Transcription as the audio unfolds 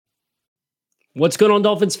What's going on,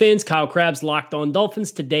 Dolphins fans? Kyle Krabs, Locked On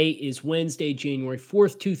Dolphins. Today is Wednesday, January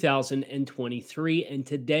 4th, 2023. And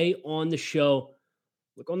today on the show,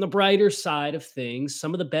 look on the brighter side of things,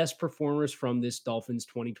 some of the best performers from this Dolphins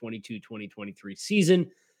 2022-2023 season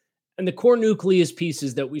and the core nucleus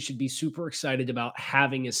pieces that we should be super excited about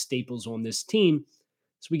having as staples on this team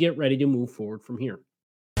as we get ready to move forward from here.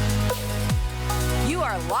 You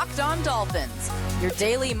are Locked On Dolphins, your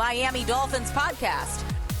daily Miami Dolphins podcast.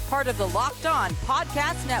 Part of the Locked On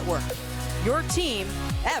Podcast Network, your team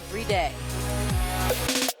every day.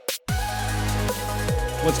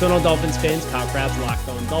 What's going on, Dolphins fans? Kyle Krabs, Locked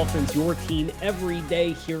On Dolphins, your team every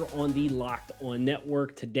day here on the Locked On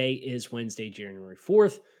Network. Today is Wednesday, January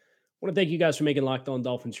 4th. I want to thank you guys for making Locked On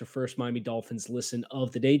Dolphins your first Miami Dolphins listen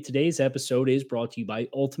of the day. Today's episode is brought to you by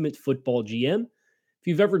Ultimate Football GM. If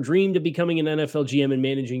you've ever dreamed of becoming an NFL GM and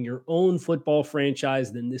managing your own football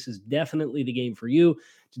franchise, then this is definitely the game for you.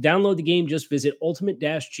 To download the game, just visit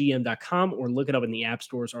ultimate-gm.com or look it up in the app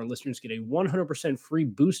stores. Our listeners get a 100% free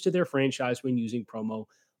boost to their franchise when using promo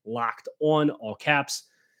Locked On, all caps,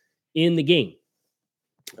 in the game.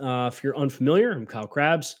 If you're unfamiliar, I'm Kyle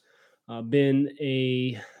Krabs. Been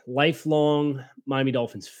a lifelong Miami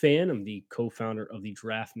Dolphins fan. I'm the co-founder of the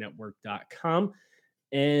draftnetwork.com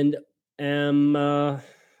and am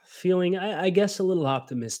feeling, I guess, a little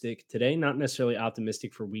optimistic today. Not necessarily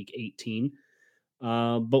optimistic for week 18,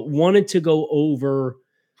 but wanted to go over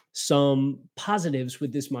some positives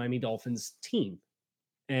with this Miami Dolphins team.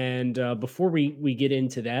 And before we get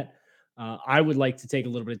into that, I would like to take a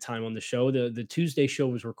little bit of time on the show. The Tuesday show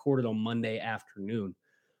was recorded on Monday afternoon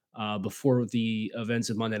before the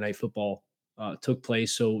events of Monday Night Football took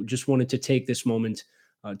place. So just wanted to take this moment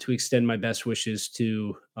to extend my best wishes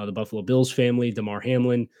to the Buffalo Bills family, Damar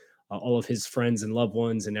Hamlin, all of his friends and loved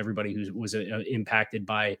ones, and everybody who was impacted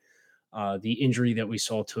by the injury that we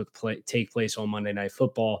saw take place on Monday Night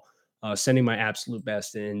Football. Sending my absolute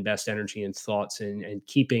best and best energy and thoughts, and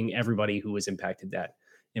keeping everybody who was impacted that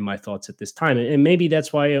in my thoughts at this time. And maybe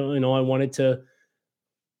that's why I wanted to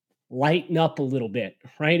lighten up a little bit,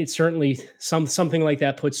 right? It's certainly something like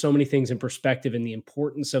that puts so many things in perspective and the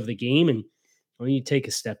importance of the game. And when you take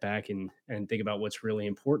a step back and think about what's really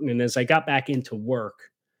important. And as I got back into work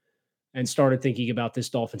and started thinking about this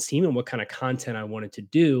Dolphins team and what kind of content I wanted to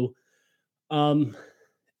do,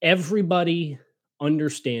 everybody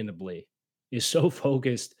understandably is so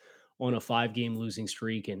focused on a 5-game losing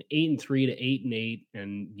streak and 8-3 to 8-8,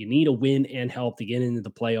 and you need a win and help to get into the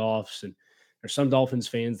playoffs. And there's some Dolphins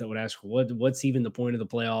fans that would ask, what's even the point of the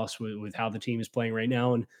playoffs with how the team is playing right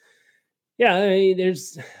now? And yeah, I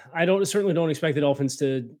certainly don't expect the Dolphins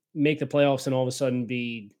to make the playoffs and all of a sudden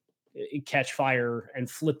catch fire and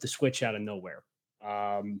flip the switch out of nowhere.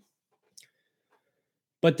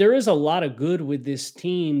 But there is a lot of good with this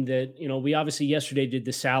team that, we obviously yesterday did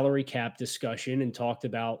the salary cap discussion and talked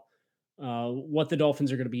about what the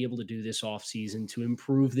Dolphins are going to be able to do this offseason to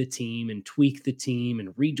improve the team and tweak the team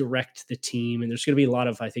and redirect the team. And there's going to be a lot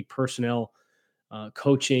of, I think, personnel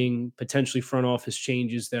coaching, potentially front office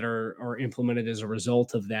changes that are implemented as a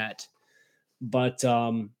result of that. But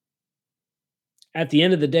at the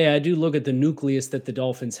end of the day, I do look at the nucleus that the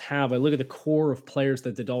Dolphins have. I look at the core of players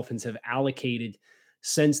that the Dolphins have allocated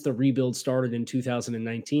since the rebuild started in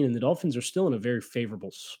 2019, and the Dolphins are still in a very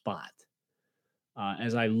favorable spot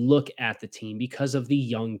as I look at the team because of the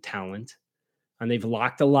young talent. And they've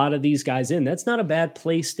locked a lot of these guys in. That's not a bad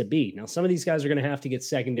place to be. Now, some of these guys are going to have to get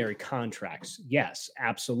secondary contracts. Yes,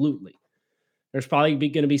 absolutely. There's probably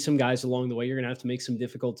going to be some guys along the way you're going to have to make some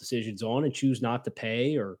difficult decisions on and choose not to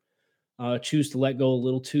pay, or choose to let go a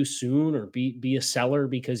little too soon, or be a seller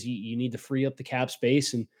because you need to free up the cap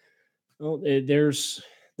space. And there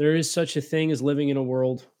is such a thing as living in a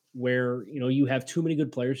world where you have too many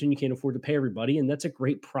good players and you can't afford to pay everybody, and that's a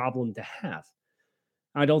great problem to have.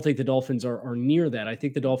 I don't think the Dolphins are near that. I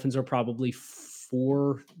think the Dolphins are probably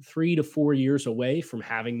 3 to 4 years away from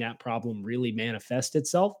having that problem really manifest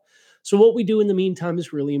itself. So what we do in the meantime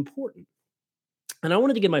is really important. And I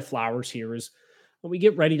wanted to give my flowers here is when we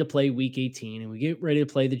get ready to play week 18 and we get ready to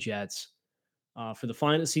play the Jets for the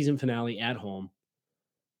final season finale at home,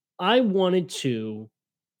 I wanted to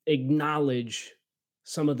acknowledge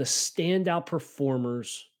some of the standout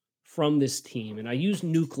performers from this team. And I use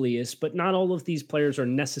nucleus, but not all of these players are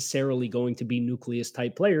necessarily going to be nucleus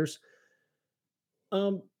type players.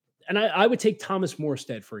 And I would take Thomas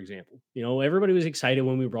Morstead, for example. Everybody was excited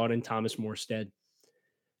when we brought in Thomas Morstead.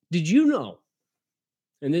 Did you know,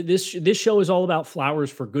 and this show is all about flowers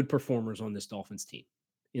for good performers on this Dolphins team,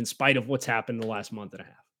 in spite of what's happened in the last month and a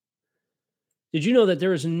half. Did you know that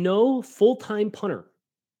there is no full-time punter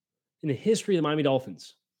in the history of the Miami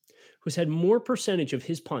Dolphins who's had more percentage of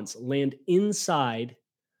his punts land inside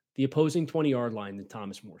the opposing 20-yard line than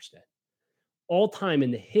Thomas Morstead. All time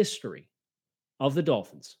in the history of the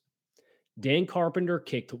Dolphins, Dan Carpenter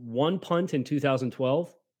kicked one punt in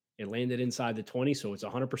 2012. It landed inside the 20, so it's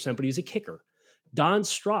 100%, but he's a kicker. Don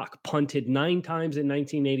Strock punted 9 times in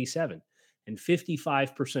 1987, and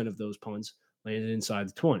 55% of those punts landed inside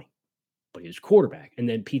the 20. But he was quarterback. And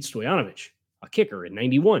then Pete Stoyanovich, a kicker in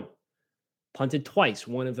 91, punted twice.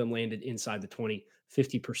 One of them landed inside the 20,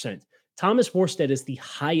 50%. Thomas Morstead is the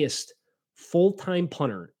highest full-time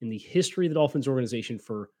punter in the history of the Dolphins organization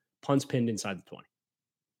for punts pinned inside the 20.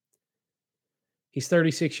 He's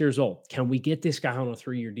 36 years old. Can we get this guy on a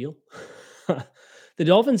 3-year deal? The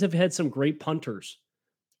Dolphins have had some great punters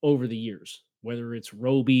over the years, whether it's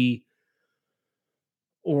Roby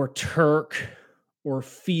or Turk or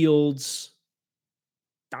Fields,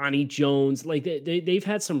 Donnie Jones. Like they've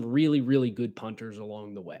had some really, really good punters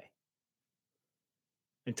along the way.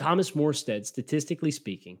 And Thomas Morstead, statistically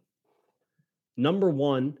speaking, number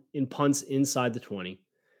 1 in punts inside the 20.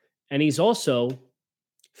 And he's also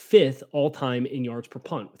 5th all-time in yards per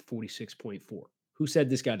punt with 46.4. Who said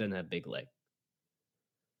this guy doesn't have big leg?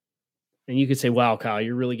 And you could say, wow, Kyle,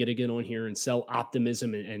 you're really going to get on here and sell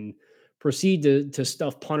optimism and proceed to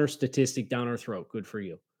stuff punter statistic down our throat. Good for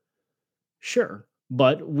you. Sure.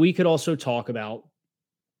 But we could also talk about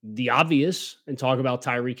the obvious and talk about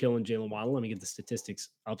Tyreek Hill and Jalen Waddle. Let me get the statistics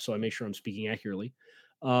up so I make sure I'm speaking accurately.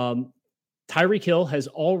 Tyreek Hill has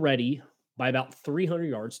already, by about 300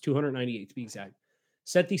 yards, 298 to be exact,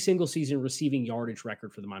 set the single season receiving yardage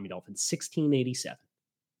record for the Miami Dolphins, 1687.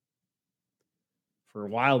 For a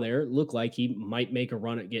while there, it looked like he might make a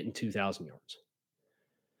run at getting 2,000 yards.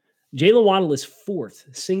 Jalen Waddle is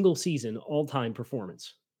 4th single season all-time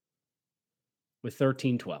performance with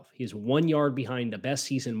 1312. He is 1 yard behind the best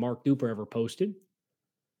season Mark Duper ever posted.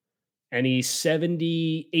 And he's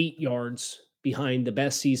 78 yards behind the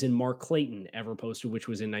best season Mark Clayton ever posted, which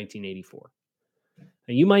was in 1984.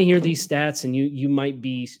 And you might hear these stats and you might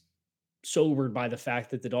be sobered by the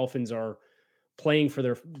fact that the Dolphins are playing for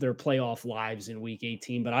their playoff lives in week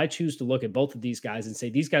 18. But I choose to look at both of these guys and say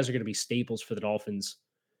these guys are going to be staples for the Dolphins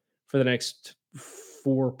for the next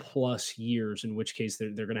 4+ years, in which case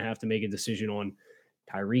they're going to have to make a decision on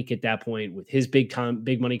Tyreek at that point with his big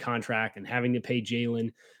money contract and having to pay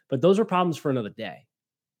Jalen. But those are problems for another day,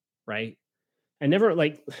 right? And never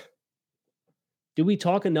do we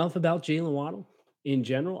talk enough about Jalen Waddle in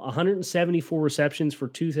general? 174 receptions for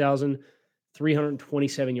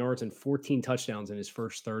 2,327 yards and 14 touchdowns in his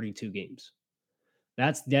first 32 games.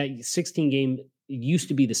 That 16 game used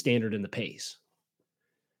to be the standard in the pace,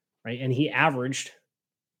 right? And he averaged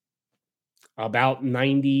about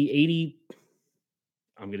 80,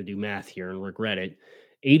 I'm going to do math here and regret it,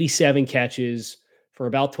 87 catches for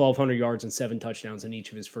about 1,200 yards and 7 touchdowns in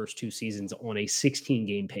each of his first 2 seasons on a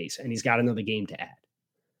 16-game pace, and he's got another game to add.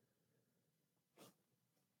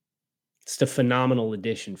 It's a phenomenal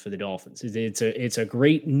addition for the Dolphins. It's a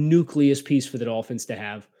great nucleus piece for the Dolphins to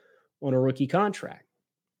have on a rookie contract.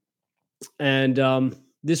 And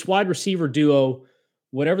this wide receiver duo,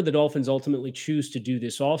 whatever the Dolphins ultimately choose to do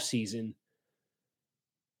this offseason,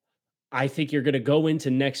 I think you're going to go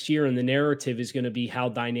into next year and the narrative is going to be how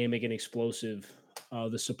dynamic and explosive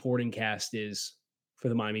the supporting cast is for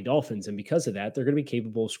the Miami Dolphins. And because of that, they're going to be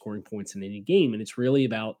capable of scoring points in any game. And it's really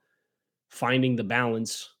about finding the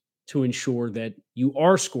balance to ensure that you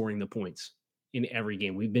are scoring the points in every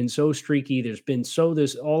game. We've been so streaky. There's been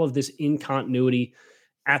all of this incontinuity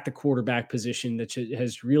at the quarterback position that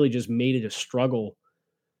has really just made it a struggle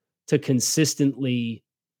to consistently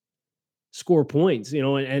score points,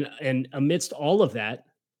 and amidst all of that,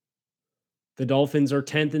 the Dolphins are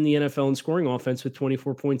 10th in the NFL in scoring offense with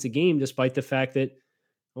 24 points a game, despite the fact that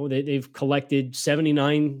they've collected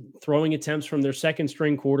 79 throwing attempts from their second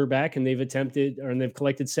string quarterback, and they've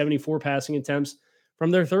collected 74 passing attempts from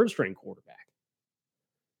their third string quarterback.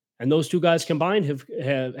 And those two guys combined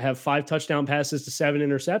have 5 touchdown passes to 7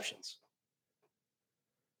 interceptions.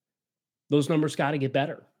 Those numbers got to get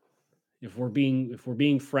better. If we're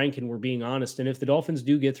being frank and we're being honest, and if the Dolphins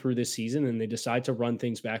do get through this season and they decide to run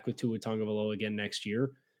things back with Tua Tagovailoa again next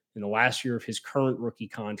year, in the last year of his current rookie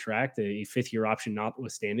contract, a 5th-year option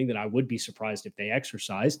notwithstanding, that I would be surprised if they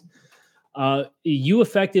exercised, you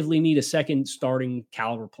effectively need a second starting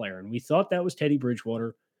caliber player. And we thought that was Teddy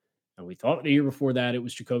Bridgewater, and we thought the year before that it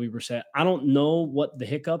was Jacoby Brissett. I don't know what the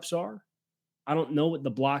hiccups are. I don't know what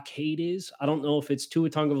the blockade is. I don't know if it's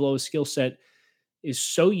Tua Tagovailoa's skill set is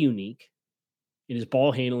so unique in his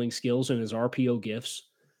ball handling skills and his RPO gifts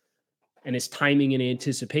and his timing and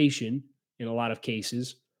anticipation in a lot of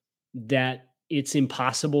cases that it's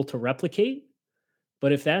impossible to replicate.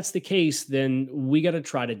 But if that's the case, then we got to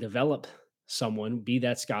try to develop someone, be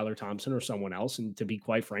that Skylar Thompson or someone else. And to be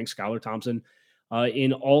quite frank, Skylar Thompson,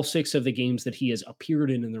 in all 6 of the games that he has appeared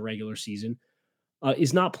in the regular season,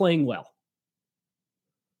 is not playing well.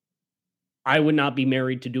 I would not be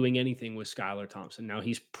married to doing anything with Skylar Thompson. Now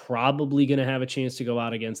he's probably going to have a chance to go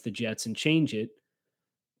out against the Jets and change it,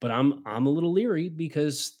 but I'm a little leery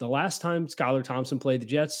because the last time Skylar Thompson played the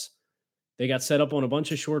Jets, they got set up on a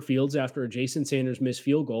bunch of short fields after a Jason Sanders missed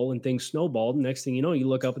field goal and things snowballed. Next thing you know, you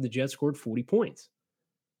look up and the Jets scored 40 points.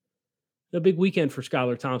 A big weekend for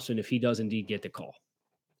Skylar Thompson if he does indeed get the call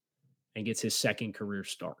and gets his second career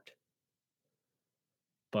start.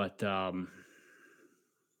 But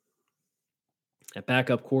at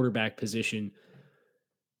backup quarterback position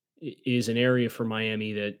is an area for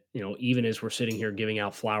Miami that, even as we're sitting here giving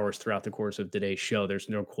out flowers throughout the course of today's show, there's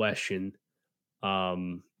no question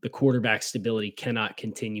the quarterback stability cannot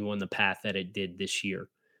continue on the path that it did this year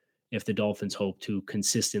if the Dolphins hope to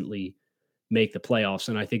consistently make the playoffs.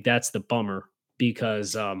 And I think that's the bummer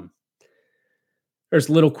because there's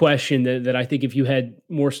little question that I think if you had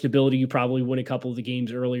more stability, you probably win a couple of the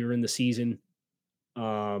games earlier in the season.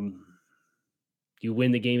 You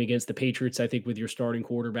win the game against the Patriots, I think, with your starting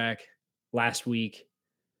quarterback last week,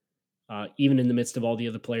 even in the midst of all the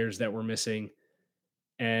other players that were missing.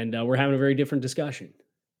 And we're having a very different discussion.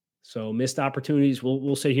 So missed opportunities,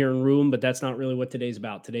 we'll sit here and rue them, but that's not really what today's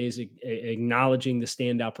about. Today is acknowledging the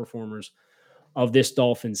standout performers of this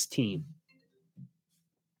Dolphins team.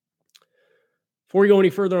 Before we go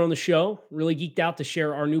any further on the show, really geeked out to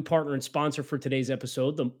share our new partner and sponsor for today's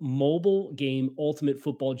episode, the mobile game Ultimate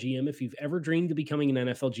Football GM. If you've ever dreamed of becoming an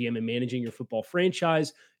NFL GM and managing your football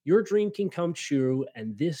franchise, your dream can come true,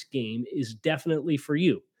 and this game is definitely for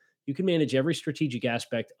you. You can manage every strategic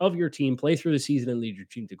aspect of your team, play through the season, and lead your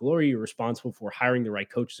team to glory. You're responsible for hiring the right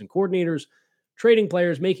coaches and coordinators, trading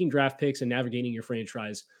players, making draft picks, and navigating your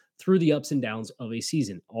franchise through the ups and downs of a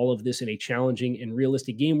season. All of this in a challenging and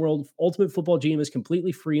realistic game world. Ultimate Football GM is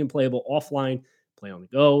completely free and playable offline. Play on the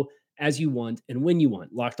go, as you want, and when you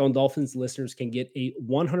want. Locked On Dolphins listeners can get a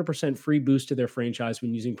 100% free boost to their franchise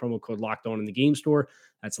when using promo code Locked On in the game store.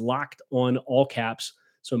 That's Locked On, all caps.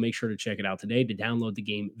 So make sure to check it out today. To download the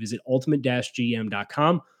game, visit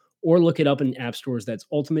ultimate-gm.com or look it up in app stores. That's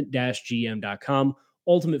ultimate-gm.com.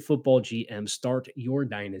 Ultimate Football GM. Start your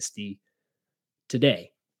dynasty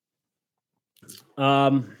today.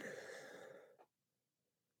 How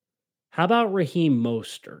about Raheem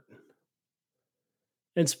Mostert?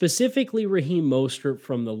 And specifically Raheem Mostert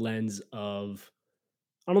from the lens of,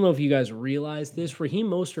 I don't know if you guys realize this, Raheem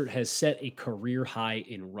Mostert has set a career high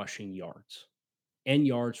in rushing yards and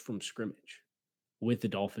yards from scrimmage with the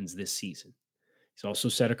Dolphins this season. He's also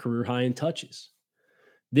set a career high in touches.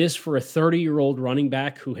 This for a 30-year-old running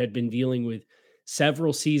back who had been dealing with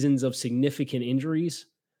several seasons of significant injuries.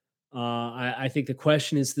 I think the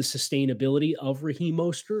question is the sustainability of Raheem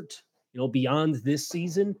Mostert, beyond this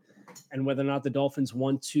season, and whether or not the Dolphins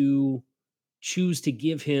want to choose to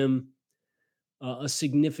give him a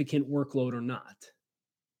significant workload or not,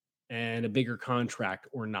 and a bigger contract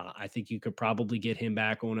or not. I think you could probably get him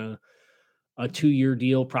back on a 2-year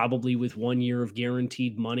deal, probably with 1 year of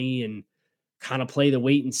guaranteed money, and kind of play the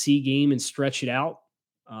wait and see game and stretch it out.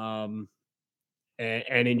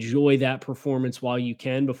 And enjoy that performance while you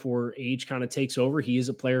can before age kind of takes over. He is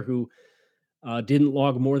a player who didn't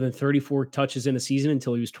log more than 34 touches in a season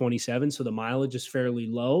until he was 27, so the mileage is fairly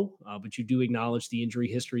low, but you do acknowledge the injury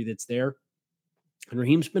history that's there. And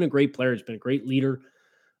Raheem's been a great player. He's been a great leader.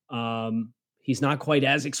 He's not quite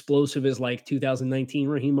as explosive as like 2019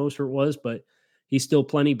 Raheem Mostert was, but he's still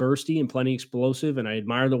plenty bursty and plenty explosive, and I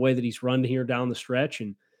admire the way that he's run here down the stretch.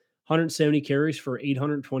 And 170 carries for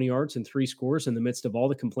 820 yards and 3 scores in the midst of all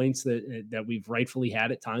the complaints that we've rightfully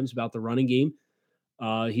had at times about the running game.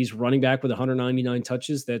 He's running back with 199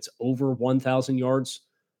 touches. That's over 1,000 yards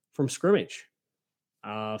from scrimmage,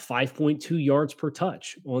 5.2 yards per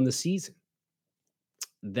touch on the season.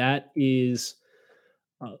 That is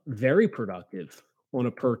very productive on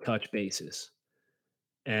a per touch basis.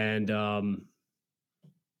 And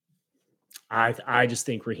I just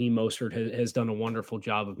think Raheem Mostert has done a wonderful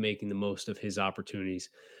job of making the most of his opportunities.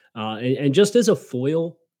 And just as a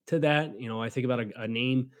foil to that, I think about a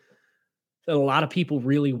name that a lot of people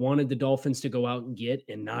really wanted the Dolphins to go out and get,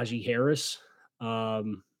 and Najee Harris.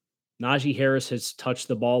 Najee Harris has touched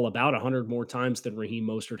the ball about 100 more times than Raheem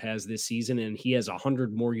Mostert has this season, and he has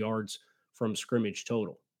 100 more yards from scrimmage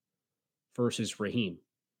total versus Raheem.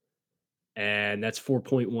 and that's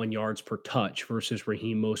 4.1 yards per touch versus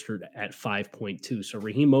Raheem Mostert at 5.2. So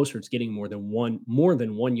Raheem Mostert's getting more than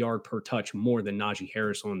 1 yard per touch more than Najee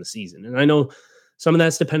Harris on the season. And I know some of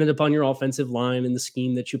that's dependent upon your offensive line and the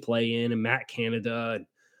scheme that you play in, and Matt Canada and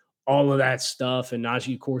all of that stuff. And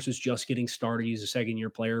Najee, of course, is just getting started. He's a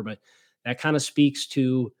second-year player, but that kind of speaks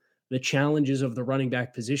to the challenges of the running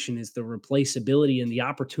back position is the replaceability and the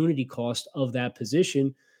opportunity cost of that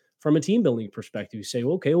position from a team building perspective. You say,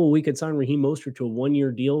 okay, well, we could sign Raheem Mostert to a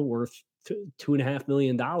 1-year deal worth $2.5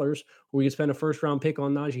 million, or we could spend a first-round pick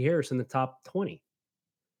on Najee Harris in the top 20.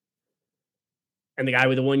 And the guy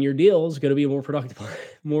with a 1-year deal is going to be a more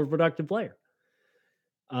productive player.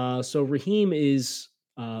 So Raheem is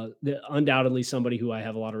undoubtedly somebody who I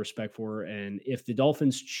have a lot of respect for. And if the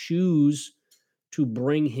Dolphins choose to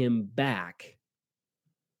bring him back,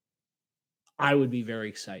 I would be very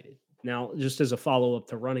excited. Now, just as a follow-up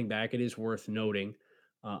to running back, it is worth noting,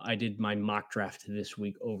 I did my mock draft this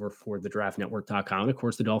week over for the draftnetwork.com. Of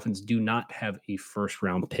course, the Dolphins do not have a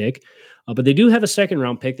first-round pick, but they do have a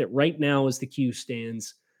second-round pick that right now, as the queue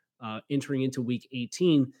stands, entering into week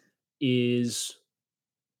 18, is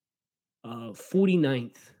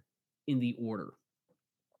 49th in the order.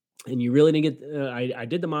 And you really didn't get, I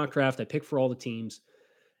did the mock draft. I picked for all the teams,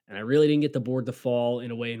 and I really didn't get the board to fall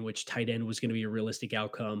in a way in which tight end was going to be a realistic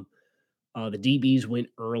outcome. The DBs went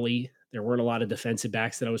early. There weren't a lot of defensive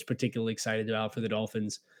backs that I was particularly excited about for the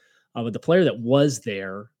Dolphins. But the player that was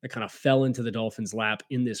there that kind of fell into the Dolphins' lap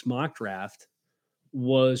in this mock draft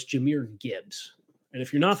was Jahmyr Gibbs. And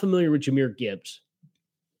if you're not familiar with Jahmyr Gibbs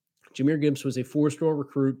was a 4-star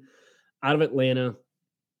recruit out of Atlanta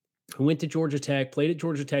who went to Georgia Tech, played at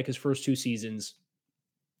Georgia Tech his first 2 seasons.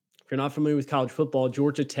 If you're not familiar with college football,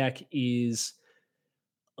 Georgia Tech is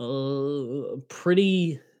a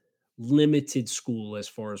pretty limited school as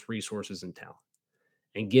far as resources and talent.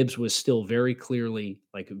 And Gibbs was still very clearly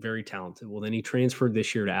very talented. Well, then he transferred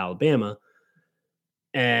this year to Alabama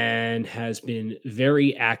and has been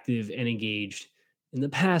very active and engaged in the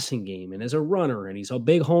passing game and as a runner. And he's a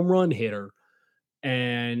big home run hitter.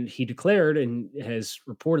 And he declared and has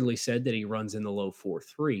reportedly said that he runs in the low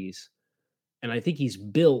 4.3s. And I think he's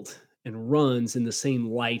built and runs in the same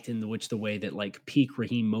light in which the way that peak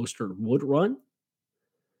Raheem Mostert would run.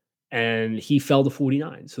 And he fell to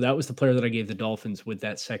 49. So that was the player that I gave the Dolphins with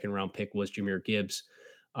that second-round pick was Jahmyr Gibbs.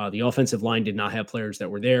 The offensive line did not have players that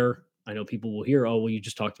were there. I know people will hear, oh, well, you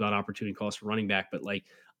just talked about opportunity cost for running back. But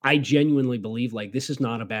I genuinely believe this is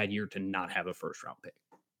not a bad year to not have a first-round pick.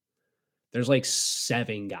 There's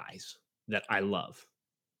 7 guys that I love.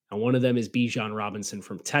 And one of them is Bijan Robinson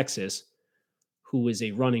from Texas, who is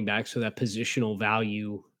a running back. So that positional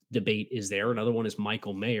value debate is there. Another one is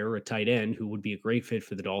Michael Mayer, a tight end who would be a great fit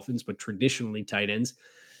for the Dolphins, but traditionally tight ends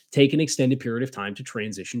take an extended period of time to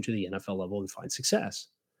transition to the NFL level and find success.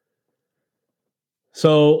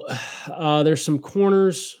 So there's some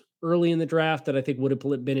corners early in the draft that I think would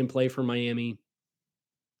have been in play for Miami.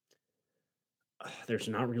 There's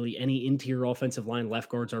not really any interior offensive line. Left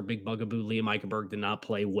guards are big bugaboo. Liam Eichenberg did not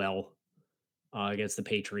play well against the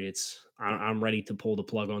Patriots. I'm ready to pull the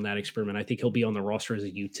plug on that experiment. I think he'll be on the roster as a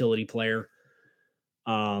utility player.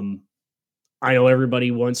 I know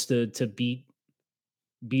everybody wants to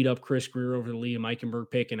beat up Chris Grier over the Liam Eichenberg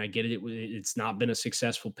pick, and I get it. It's not been a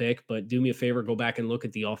successful pick, but do me a favor, go back and look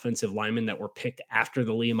at the offensive linemen that were picked after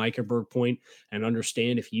the Liam Eichenberg point and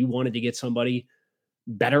understand if you wanted to get somebody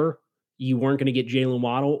better, you weren't going to get Jalen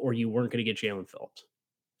Waddle, or you weren't going to get Jalen Phillips,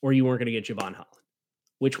 or you weren't going to get Javon Holland.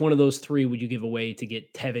 Which one of those 3 would you give away to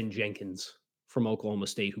get Tevin Jenkins from Oklahoma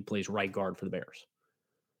State, who plays right guard for the Bears?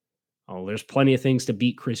 Oh, there's plenty of things to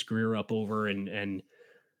beat Chris Grier up over and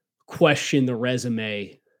question the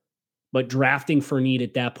resume. But drafting Fournette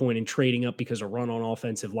at that point and trading up because a run on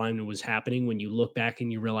offensive lineman was happening, when you look back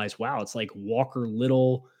and you realize, wow, it's like Walker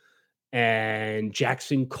Little and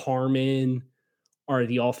Jackson Carman are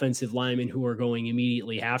the offensive linemen who are going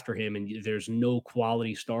immediately after him, and there's no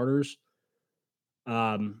quality starters.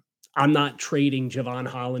 I'm not trading Javon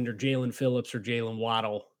Holland or Jalen Phillips or Jalen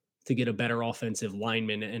Waddle to get a better offensive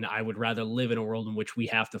lineman, and I would rather live in a world in which we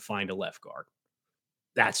have to find a left guard.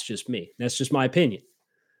 That's just me. That's just my opinion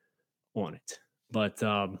on it. But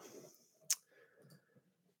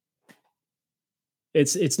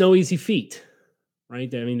it's no easy feat,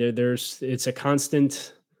 right? I mean, it's a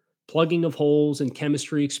constant plugging of holes and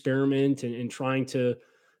chemistry experiment and trying to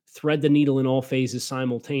thread the needle in all phases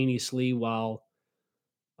simultaneously while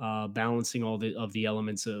balancing all the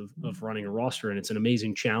elements of running a roster. And it's an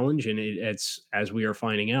amazing challenge. And it's, as we are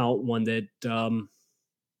finding out, one that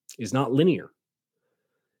is not linear.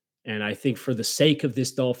 And I think for the sake of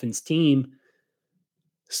this Dolphins team,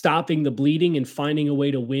 stopping the bleeding and finding a way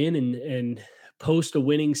to win and post a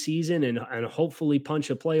winning season and hopefully punch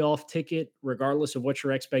a playoff ticket, regardless of what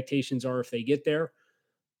your expectations are if they get there.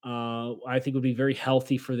 I think would be very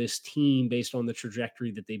healthy for this team based on the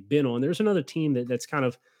trajectory that they've been on. There's another team that's kind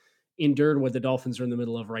of endured what the Dolphins are in the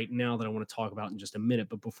middle of right now that I want to talk about in just a minute.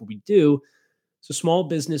 But before we do, so small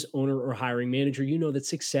business owner or hiring manager, you know that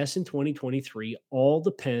success in 2023 all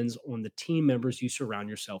depends on the team members you surround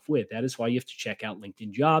yourself with. That is why you have to check out LinkedIn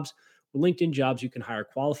Jobs. With LinkedIn Jobs, you can hire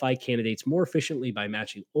qualified candidates more efficiently by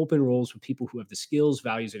matching open roles with people who have the skills,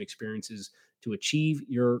 values, and experiences to achieve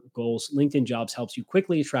your goals. LinkedIn Jobs helps you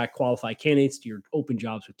quickly attract qualified candidates to your open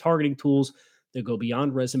jobs with targeting tools that go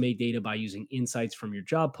beyond resume data by using insights from your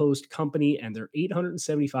job post, company, and their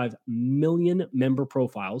 875 million member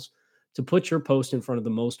profiles to put your post in front of the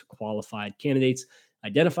most qualified candidates.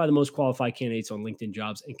 Identify the most qualified candidates on LinkedIn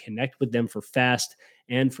Jobs and connect with them for fast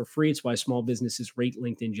and for free. It's why small businesses rate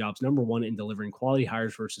LinkedIn Jobs #1 in delivering quality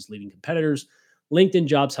hires versus leading competitors. LinkedIn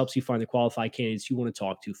Jobs helps you find the qualified candidates you want to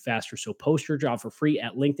talk to faster. So post your job for free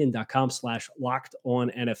at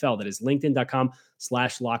linkedin.com/lockedonnfl. That is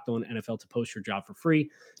linkedin.com/lockedonnfl to post your job for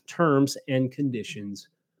free. Terms and conditions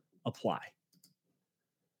apply.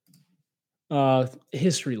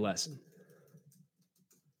 History lesson.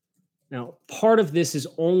 Now, part of this is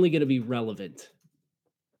only going to be relevant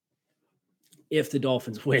if the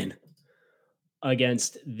Dolphins win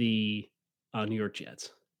against the New York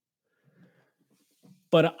Jets.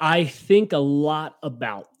 But I think a lot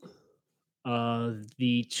about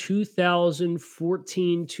the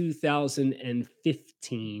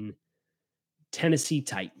 2014-2015 Tennessee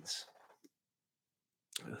Titans,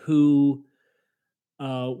 who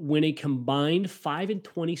went a combined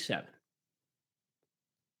 5-27,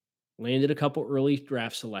 landed a couple early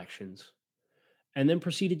draft selections, and then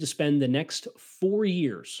proceeded to spend the next 4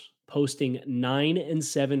 years posting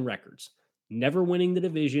 9-7 records, never winning the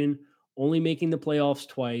division, only making the playoffs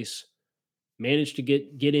twice, managed to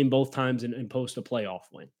get in both times and post a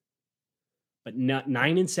playoff win. But not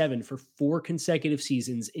 9-7 for 4 consecutive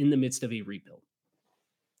seasons in the midst of a rebuild.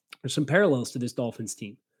 There's some parallels to this Dolphins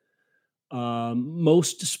team.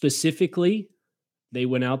 Most specifically, they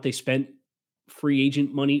went out, they spent free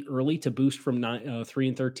agent money early to boost from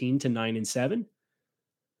 3-13 to 9-7.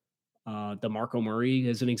 DeMarco Murray,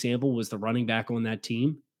 as an example, was the running back on that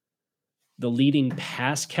team. The leading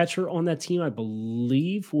pass catcher on that team, I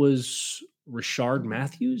believe, was Rishard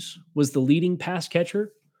Matthews, was the leading pass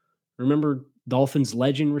catcher. Remember, Dolphins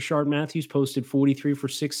legend Rishard Matthews posted 43 for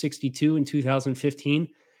 662 in 2015. And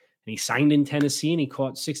he signed in Tennessee and he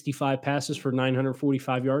caught 65 passes for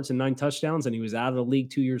 945 yards and 9 touchdowns, and he was out of the league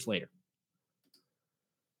 2 years later.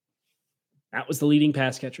 That was the leading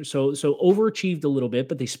pass catcher. So overachieved a little bit,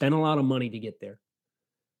 but they spent a lot of money to get there.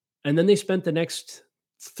 And then they spent the next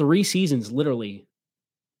 3 seasons literally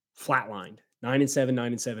flatlined, 9-7,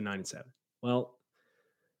 9-7, 9-7. Well,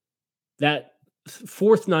 that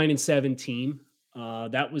fourth 9-7 team,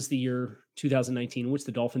 that was the year 2019 in which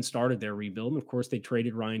the Dolphins started their rebuild. And of course, they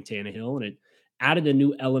traded Ryan Tannehill, and it added a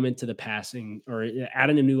new element to the passing, or it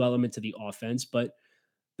added a new element to the offense. But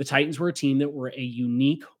the Titans were a team that were a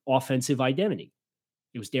unique offensive identity.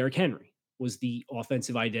 It was Derrick Henry was the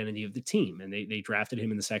offensive identity of the team. And they drafted him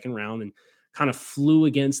in the second round and kind of flew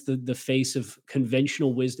against the face of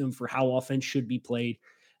conventional wisdom for how offense should be played.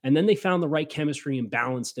 And then they found the right chemistry and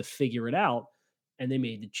balance to figure it out, and they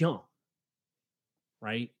made the jump,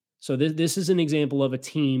 right? So this is an example of a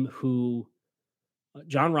team who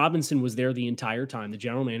John Robinson was there the entire time, the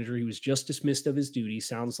general manager. He was just dismissed of his duties.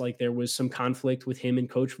 Sounds like there was some conflict with him and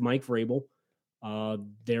Coach Mike Vrabel.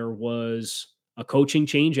 There was a coaching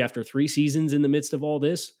change after 3 seasons in the midst of all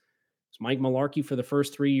this. It was Mike Mularkey for the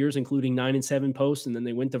first 3 years, including 9-7 posts, and then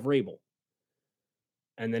they went to Vrabel.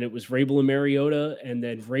 And then it was Vrabel and Mariota, and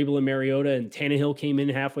then Vrabel and Mariota and Tannehill came in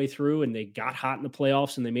halfway through, and they got hot in the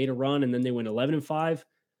playoffs, and they made a run, and then they went 11-5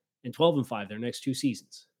 and 12-5 their next 2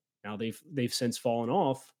 seasons. Now they've since fallen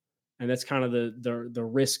off, and that's kind of the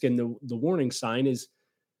risk and the warning sign is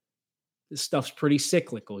this stuff's pretty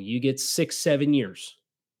cyclical. You get 6-7 years,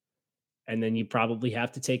 and then you probably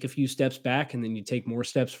have to take a few steps back, and then you take more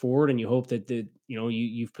steps forward, and you hope that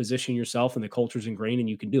you've positioned yourself and the culture's ingrained and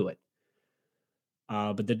you can do it.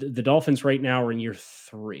 But the Dolphins right now are in year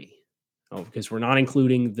 3, because we're not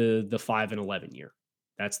including the 5-11 year.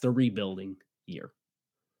 That's the rebuilding year.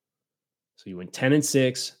 So you went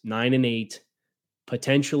 10-6, 9-8,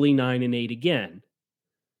 potentially 9-8 again.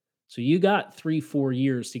 So you got 3-4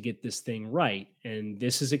 years to get this thing right. And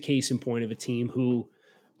this is a case in point of a team who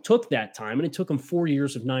took that time, and it took them 4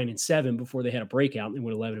 years of 9-7 before they had a breakout and they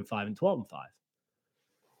went 11-5 and 12-5.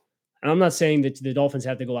 And I'm not saying that the Dolphins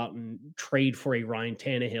have to go out and trade for a Ryan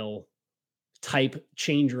Tannehill type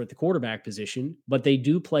changer at the quarterback position, but they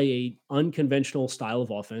do play a unconventional style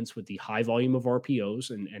of offense with the high volume of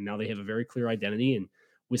RPOs, and now they have a very clear identity and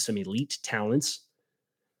with some elite talents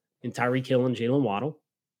in Tyreek Hill and Jalen Waddle.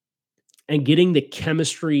 And getting the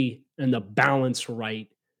chemistry and the balance right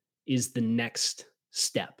is the next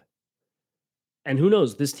step. And who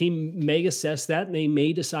knows? This team may assess that, and they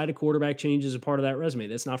may decide a quarterback change as a part of that resume.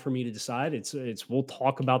 That's not for me to decide. It's we'll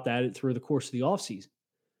talk about that through the course of the offseason.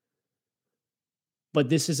 But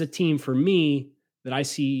this is a team for me that I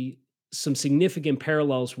see some significant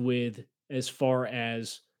parallels with, as far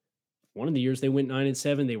as one of the years they went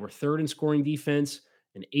 9-7. They were third in scoring defense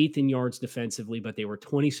and eighth in yards defensively, but they were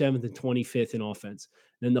 27th and 25th in offense.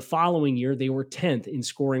 Then the following year, they were 10th in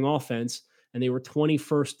scoring offense and they were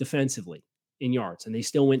 21st defensively in yards, and they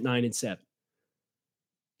still went 9-7.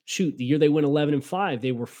 Shoot, the year they went 11-5,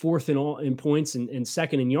 they were fourth in points and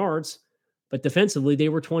second in yards, but defensively they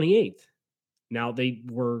were 28th. Now, they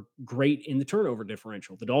were great in the turnover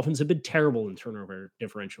differential. The Dolphins have been terrible in turnover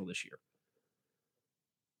differential this year.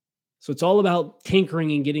 So it's all about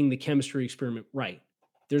tinkering and getting the chemistry experiment right.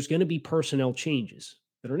 There's going to be personnel changes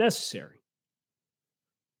that are necessary.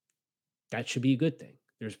 That should be a good thing.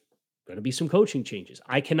 There's going to be some coaching changes.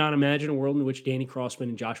 I cannot imagine a world in which Danny Crossman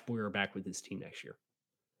and Josh Boyer are back with this team next year.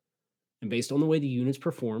 And based on the way the units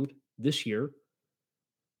performed this year,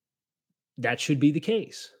 that should be the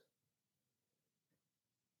case.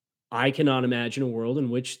 I cannot imagine a world in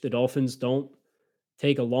which the Dolphins don't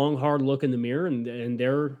take a long, hard look in the mirror and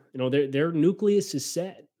their nucleus is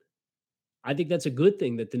set. I think that's a good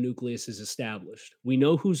thing that the nucleus is established. We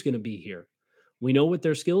know who's going to be here. We know what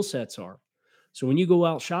their skill sets are. So when you go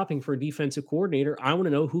out shopping for a defensive coordinator, I want to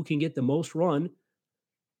know who can get the most run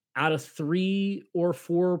out of 3 or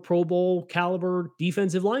 4 Pro Bowl caliber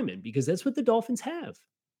defensive linemen, because that's what the Dolphins have.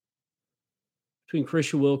 Between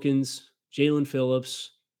Christian Wilkins, Jalen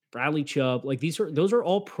Phillips, Bradley Chubb, those are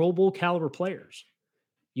all Pro Bowl caliber players.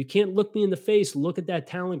 You can't look me in the face, look at that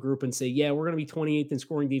talent group and say, yeah, we're going to be 28th in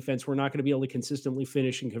scoring defense. We're not going to be able to consistently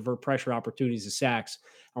finish and convert pressure opportunities to sacks.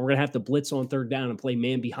 And we're going to have to blitz on third down and play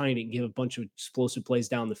man behind it and give a bunch of explosive plays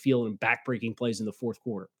down the field and backbreaking plays in the fourth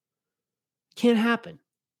quarter. Can't happen.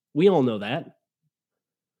 We all know that.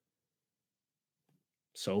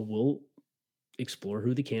 So we'll explore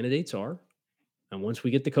who the candidates are. And once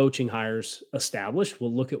we get the coaching hires established,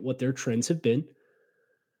 we'll look at what their trends have been.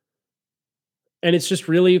 And it's just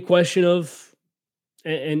really a question of,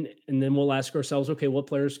 and then we'll ask ourselves, okay, what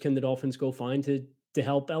players can the Dolphins go find to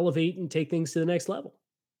help elevate and take things to the next level?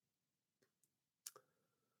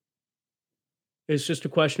 It's just a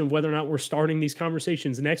question of whether or not we're starting these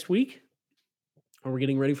conversations next week or we're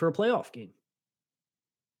getting ready for a playoff game.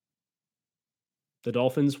 The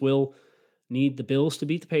Dolphins will need the Bills to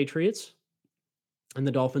beat the Patriots, and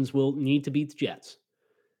the Dolphins will need to beat the Jets.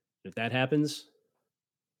 If that happens,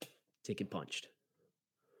 ticket punched.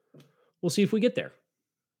 We'll see if we get there.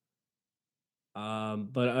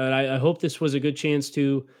 But I hope this was a good chance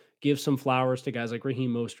to give some flowers to guys like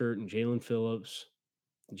Raheem Mostert and Jalen Phillips,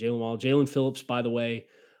 Jalen Wall. Jalen Phillips, by the way,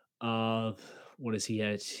 what is he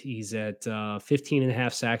at? He's at 15 and a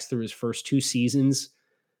half sacks through his first 2 seasons.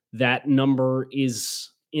 That number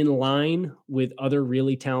is in line with other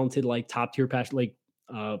really talented, like top tier pass, like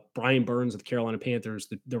Brian Burns of the Carolina Panthers.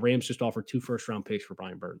 The Rams just offered 2 first-round picks for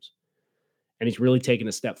Brian Burns. And he's really taken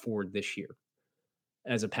a step forward this year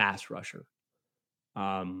as a pass rusher.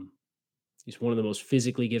 He's one of the most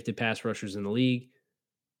physically gifted pass rushers in the league.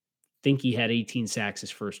 Think he had 18 sacks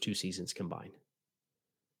his first 2 seasons combined.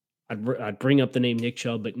 I'd bring up the name Nick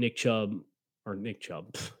Chubb, but Nick Bosa.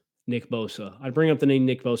 I'd bring up the name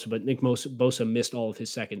Nick Bosa, but Nick Bosa missed all of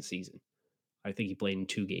his second season. I think he played in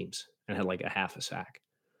 2 games and had like a half a sack.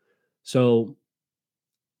 So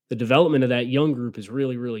the development of that young group is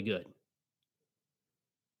really, really good.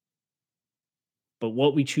 But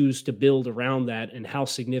what we choose to build around that and how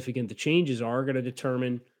significant the changes are going to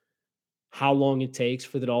determine how long it takes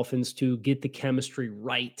for the Dolphins to get the chemistry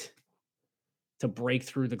right to break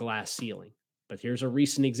through the glass ceiling. But here's a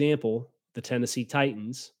recent example, the Tennessee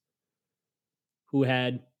Titans, who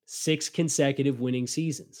had 6 consecutive winning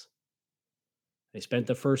seasons. They spent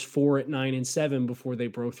the first 4 at 9-7 before they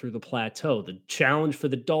broke through the plateau. The challenge for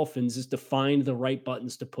the Dolphins is to find the right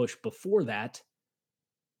buttons to push before that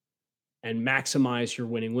and maximize your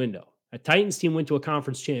winning window. A Titans team went to a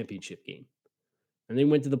conference championship game, and they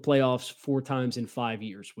went to the playoffs 4 times in 5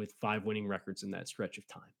 years with 5 winning records in that stretch of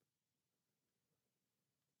time.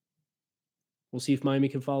 We'll see if Miami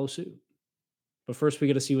can follow suit. But first, we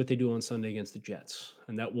got to see what they do on Sunday against the Jets.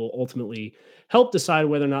 And that will ultimately help decide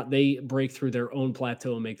whether or not they break through their own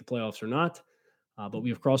plateau and make the playoffs or not. But we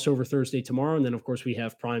have crossover Thursday tomorrow. And then, of course, we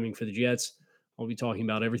have priming for the Jets. I'll be talking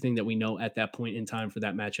about everything that we know at that point in time for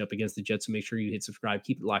that matchup against the Jets. So make sure you hit subscribe.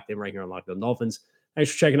 Keep it locked in right here on Locked On Dolphins.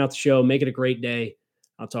 Thanks for checking out the show. Make it a great day.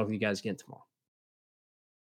 I'll talk to you guys again tomorrow.